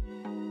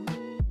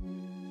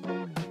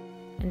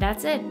 And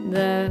that's it.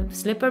 The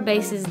slipper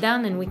base is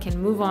done and we can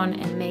move on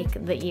and make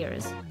the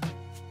ears.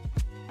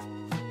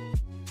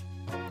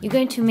 You're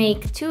going to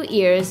make 2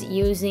 ears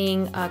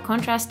using a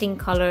contrasting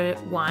color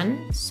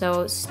 1.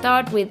 So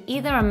start with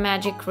either a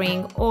magic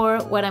ring, or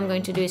what I'm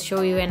going to do is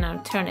show you an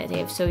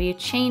alternative. So you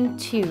chain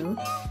 2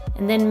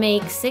 and then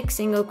make 6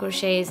 single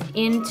crochets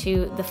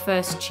into the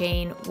first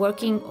chain,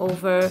 working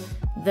over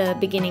the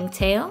beginning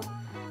tail.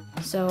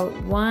 So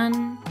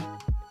 1,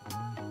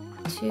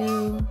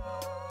 2,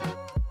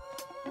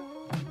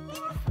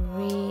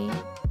 3,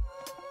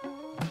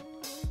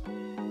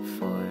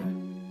 4,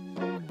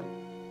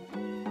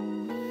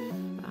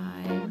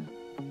 5,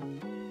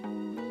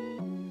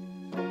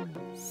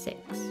 6.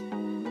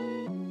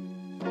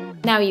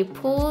 Now you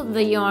pull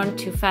the yarn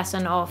to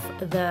fasten off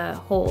the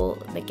hole,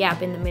 the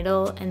gap in the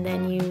middle, and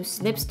then you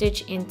slip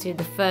stitch into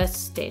the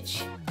first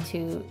stitch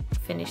to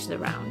finish the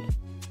round.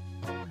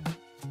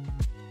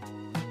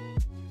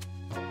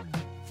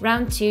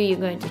 Round 2, you're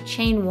going to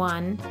chain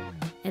 1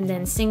 and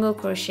then single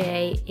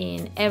crochet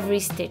in every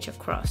stitch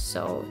across,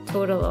 so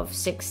total of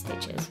 6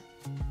 stitches.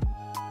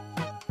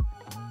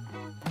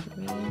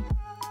 3,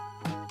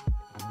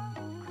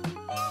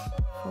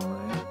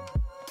 4,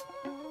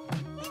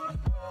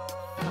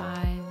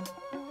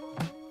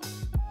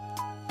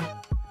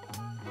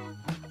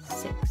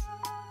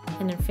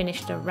 and then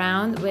finish the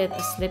round with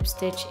a slip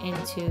stitch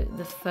into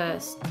the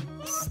first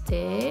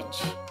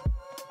stitch.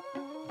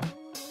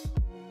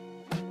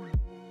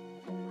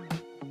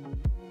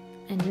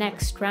 And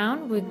next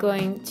round we're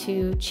going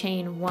to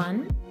chain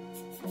 1,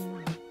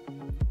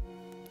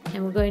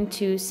 and we're going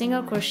to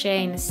single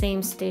crochet in the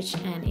same stitch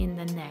and in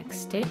the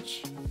next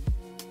stitch.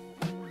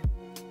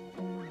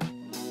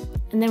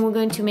 And then we're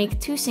going to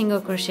make 2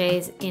 single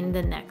crochets in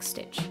the next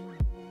stitch.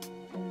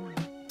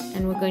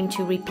 And we're going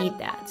to repeat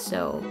that.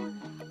 So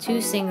 2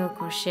 single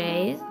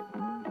crochets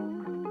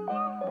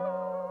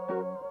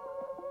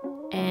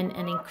and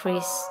an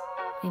increase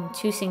in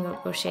 2 single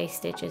crochet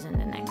stitches in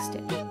the next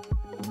stitch.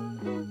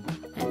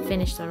 And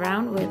finish the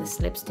round with a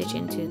slip stitch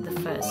into the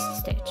first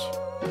stitch.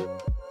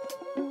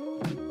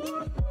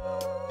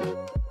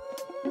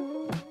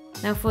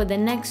 Now for the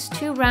next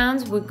 2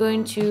 rounds, we're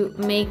going to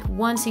make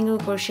 1 single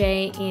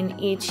crochet in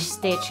each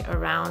stitch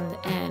around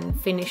and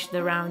finish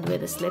the round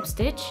with a slip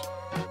stitch,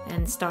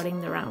 and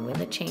starting the round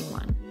with a chain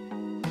 1.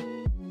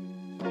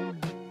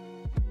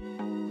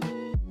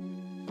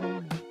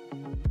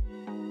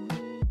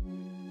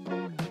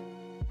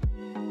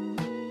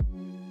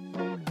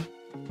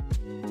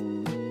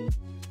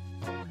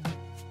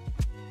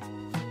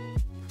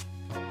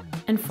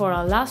 And for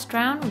our last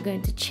round, we're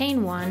going to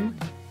chain 1,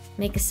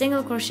 make a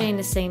single crochet in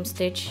the same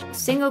stitch,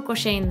 single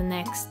crochet in the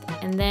next,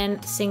 and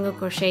then single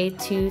crochet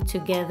 2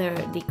 together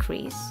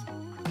decrease.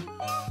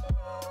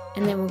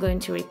 And then we're going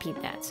to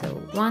repeat that. So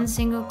 1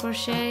 single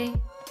crochet,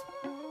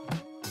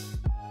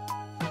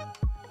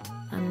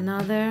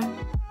 another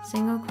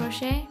single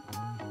crochet,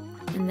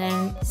 and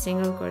then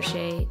single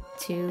crochet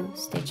 2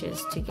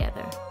 stitches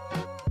together.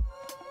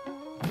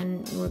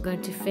 And we're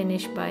going to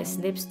finish by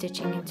slip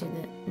stitching into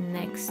the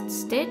next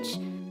stitch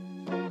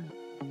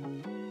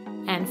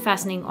and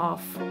fastening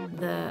off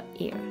the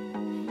ear.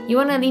 You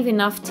want to leave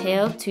enough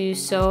tail to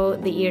sew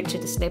the ear to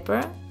the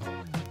slipper.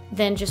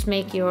 Then just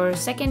make your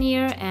second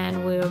ear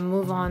and we'll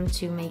move on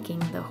to making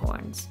the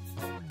horns.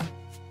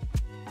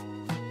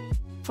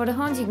 For the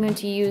horns, you're going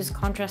to use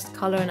contrast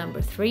color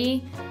number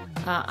 3.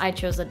 I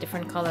chose a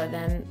different color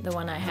than the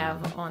one I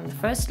have on the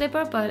first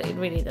slipper, but it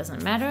really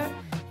doesn't matter.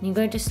 And you're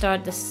going to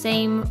start the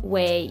same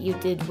way you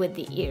did with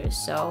the ears.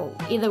 So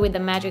either with the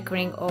magic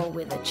ring or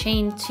with a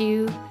chain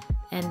 2.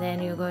 And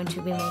then you're going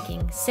to be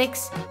making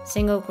 6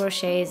 single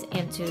crochets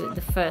into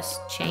the first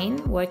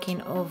chain,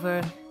 working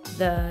over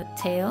the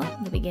tail,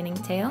 the beginning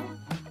tail.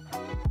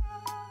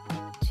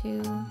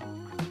 2, 3,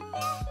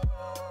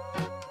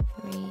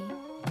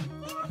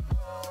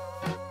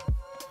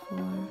 4,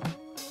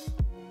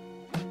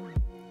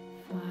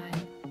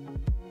 5,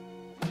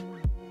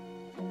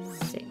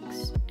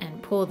 6,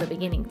 and pull the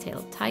beginning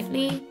tail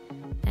tightly.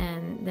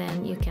 And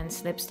then you can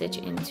slip stitch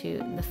into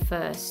the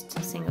first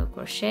single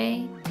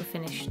crochet to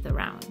finish the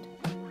round.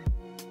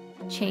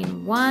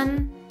 Chain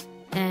 1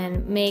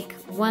 and make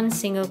 1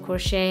 single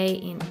crochet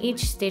in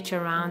each stitch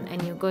around,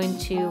 and you're going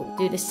to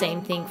do the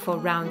same thing for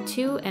round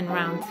 2 and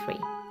round 3.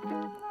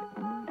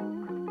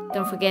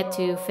 Don't forget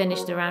to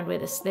finish the round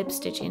with a slip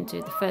stitch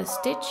into the first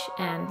stitch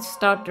and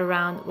start the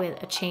round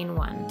with a chain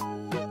 1.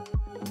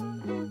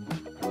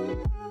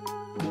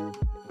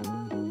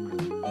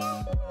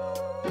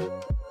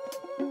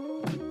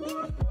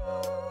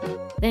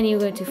 Then you're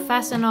going to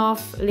fasten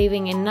off,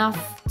 leaving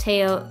enough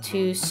tail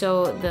to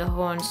sew the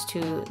horns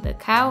to the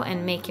cow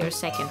and make your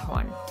second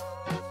horn.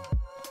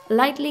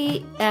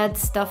 Lightly add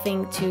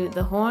stuffing to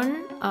the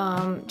horn,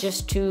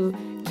 just to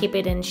keep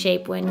it in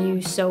shape when you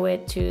sew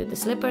it to the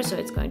slipper, so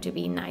it's going to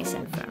be nice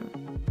and firm.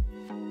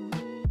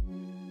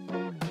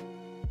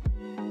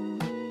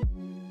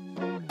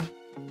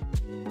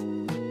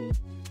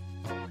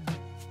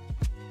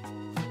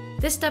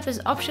 This step is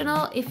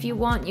optional. If you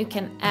want, you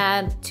can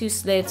add 2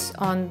 slits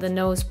on the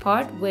nose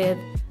part with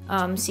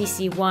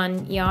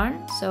CC1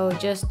 yarn. So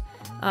just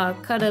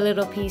cut a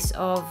little piece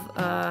of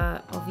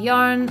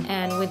yarn,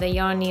 and with a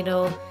yarn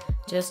needle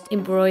just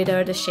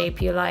embroider the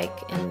shape you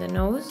like in the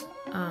nose.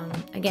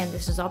 Again,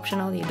 this is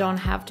optional, you don't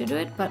have to do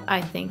it, but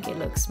I think it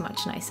looks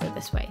much nicer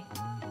this way.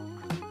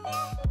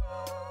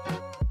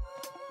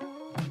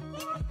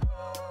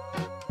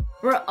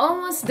 We're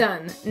almost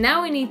done.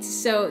 Now we need to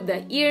sew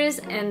the ears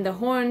and the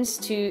horns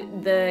to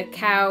the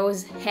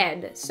cow's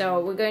head. So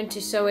we're going to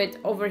sew it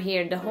over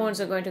here. The horns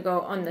are going to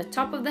go on the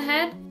top of the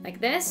head, like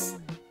this,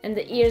 and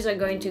the ears are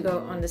going to go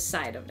on the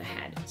side of the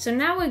head. So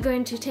now we're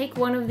going to take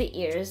one of the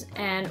ears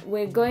and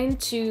we're going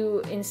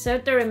to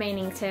insert the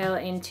remaining tail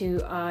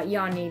into a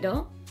yarn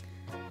needle.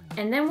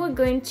 And then we're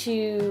going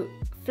to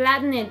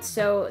flatten it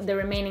so the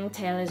remaining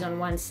tail is on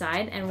one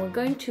side, and we're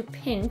going to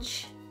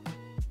pinch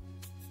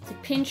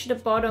the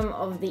bottom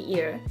of the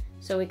ear,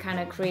 so we're kind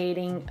of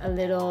creating a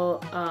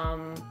little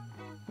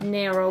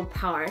narrow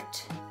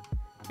part,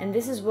 and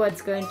this is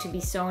what's going to be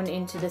sewn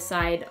into the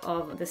side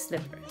of the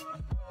slipper.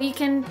 You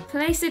can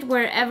place it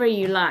wherever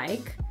you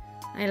like.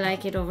 I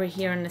like it over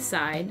here on the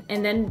side,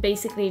 and then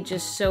basically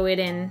just sew it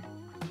in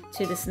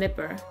to the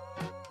slipper.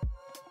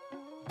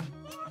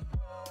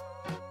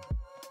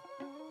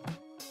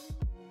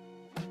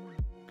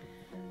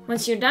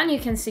 Once you're done, you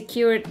can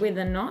secure it with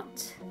a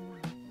knot.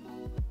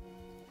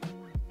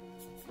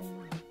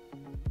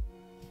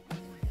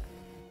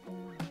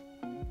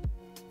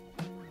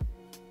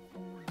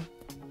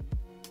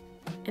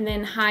 And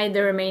then hide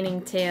the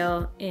remaining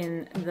tail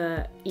in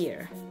the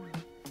ear.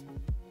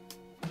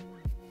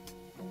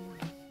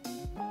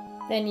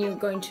 Then you're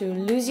going to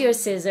lose your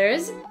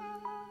scissors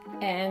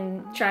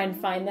and try and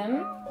find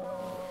them.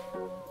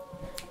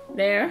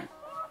 There.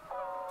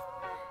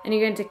 And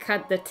you're going to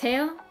cut the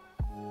tail.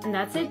 And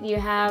that's it, you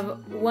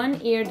have one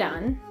ear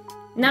done.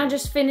 Now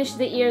just finish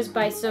the ears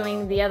by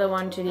sewing the other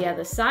one to the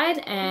other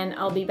side, and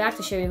I'll be back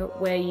to show you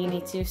where you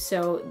need to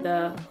sew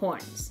the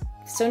horns.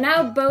 So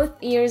now both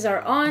ears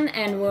are on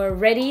and we're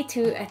ready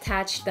to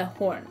attach the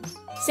horns.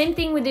 Same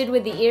thing we did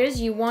with the ears,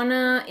 you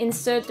wanna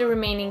insert the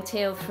remaining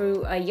tail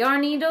through a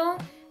yarn needle,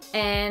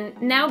 and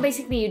now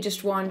basically you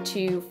just want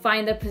to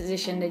find the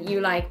position that you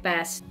like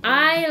best.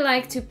 I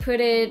like to put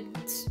it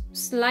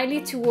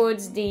slightly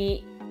towards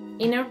the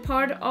inner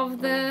part of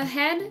the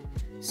head,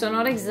 so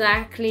not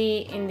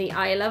exactly in the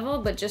eye level,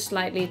 but just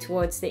slightly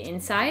towards the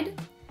inside.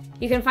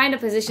 You can find a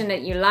position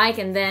that you like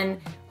and then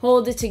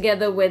hold it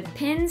together with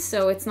pins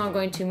so it's not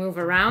going to move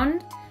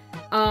around.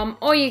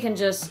 Or you can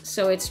just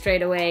sew it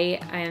straight away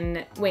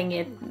and wing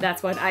it.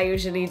 That's what I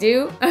usually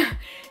do.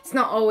 It's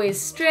not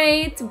always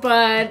straight,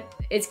 but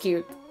it's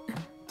cute.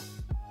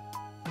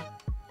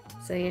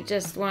 So you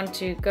just want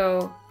to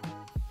go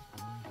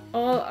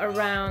all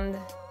around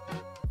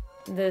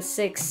the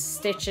 6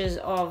 stitches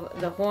of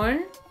the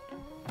horn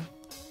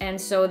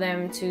and sew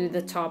them to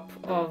the top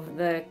of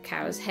the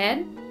cow's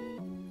head.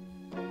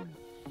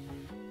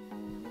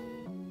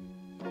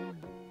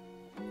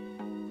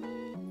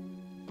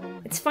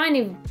 It's fine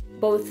if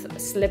both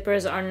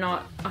slippers are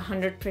not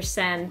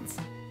 100%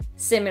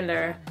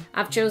 similar.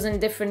 I've chosen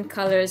different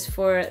colors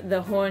for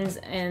the horns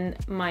in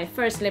my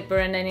first slipper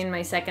and then in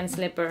my second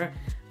slipper,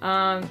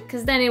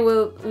 because then it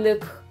will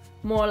look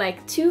more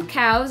like 2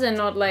 cows and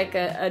not like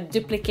a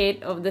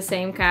duplicate of the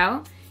same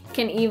cow. You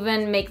can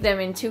even make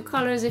them in 2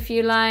 colors if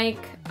you like,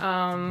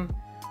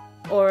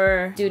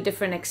 or do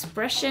different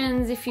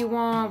expressions if you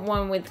want,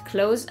 one with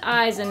closed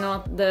eyes and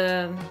not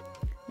the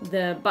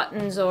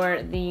buttons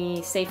or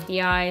the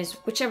safety eyes,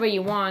 whichever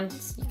you want.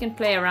 You can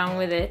play around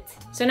with it.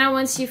 So now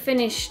once you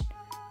finish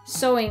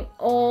sewing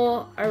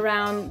all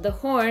around the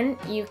horn,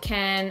 you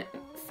can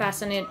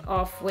fasten it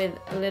off with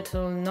a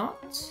little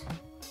knot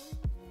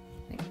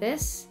like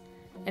this.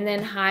 And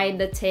then hide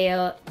the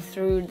tail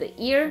through the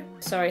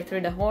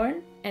through the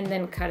horn, and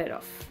then cut it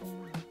off.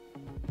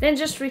 Then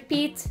just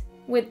repeat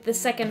with the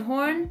second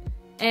horn,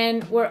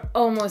 and we're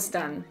almost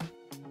done.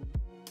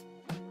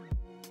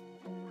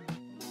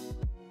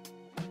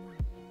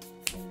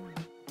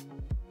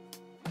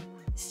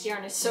 This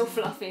yarn is so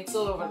fluffy, it's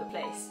all over the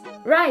place.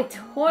 Right,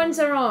 horns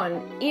are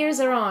on, ears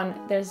are on.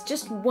 There's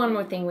just one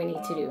more thing we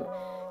need to do.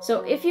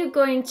 So if you're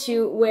going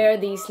to wear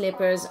these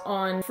slippers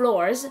on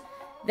floors,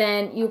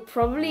 then you're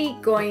probably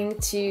going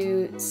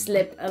to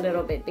slip a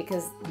little bit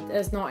because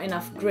there's not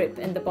enough grip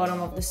in the bottom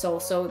of the sole.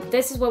 So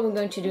this is what we're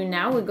going to do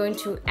now. We're going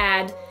to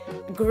add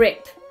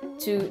grip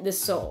to the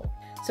sole.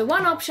 So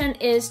one option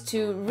is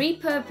to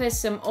repurpose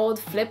some old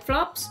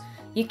flip-flops.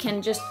 You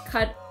can just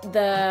cut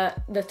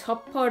the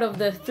top part of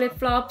the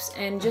flip-flops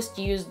and just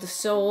use the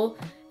sole,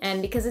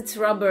 and because it's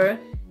rubber,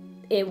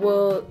 it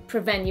will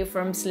prevent you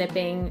from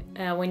slipping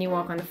when you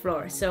walk on the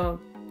floor. So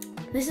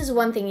this is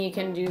one thing you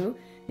can do.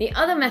 The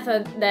other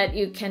method that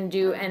you can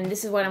do, and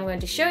this is what I'm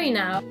going to show you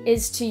now,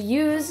 is to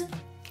use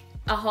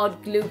a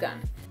hot glue gun.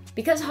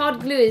 Because hot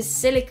glue is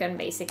silicone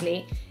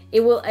basically, it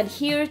will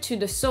adhere to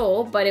the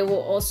sole, but it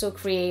will also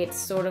create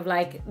sort of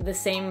like the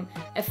same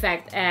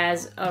effect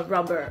as a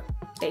rubber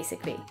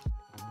basically.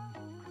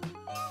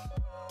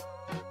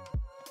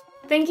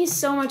 Thank you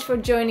so much for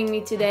joining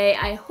me today.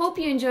 I hope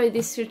you enjoyed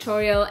this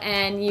tutorial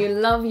and you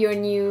love your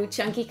new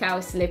chunky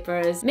cow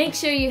slippers. Make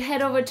sure you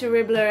head over to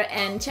Ribblr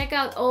and check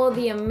out all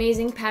the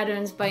amazing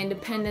patterns by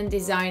independent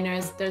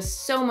designers. There's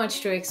so much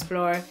to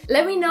explore.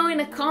 Let me know in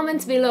the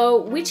comments below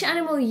which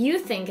animal you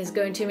think is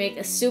going to make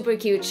a super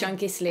cute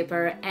chunky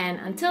slipper, and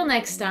until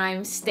next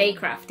time, stay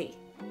crafty.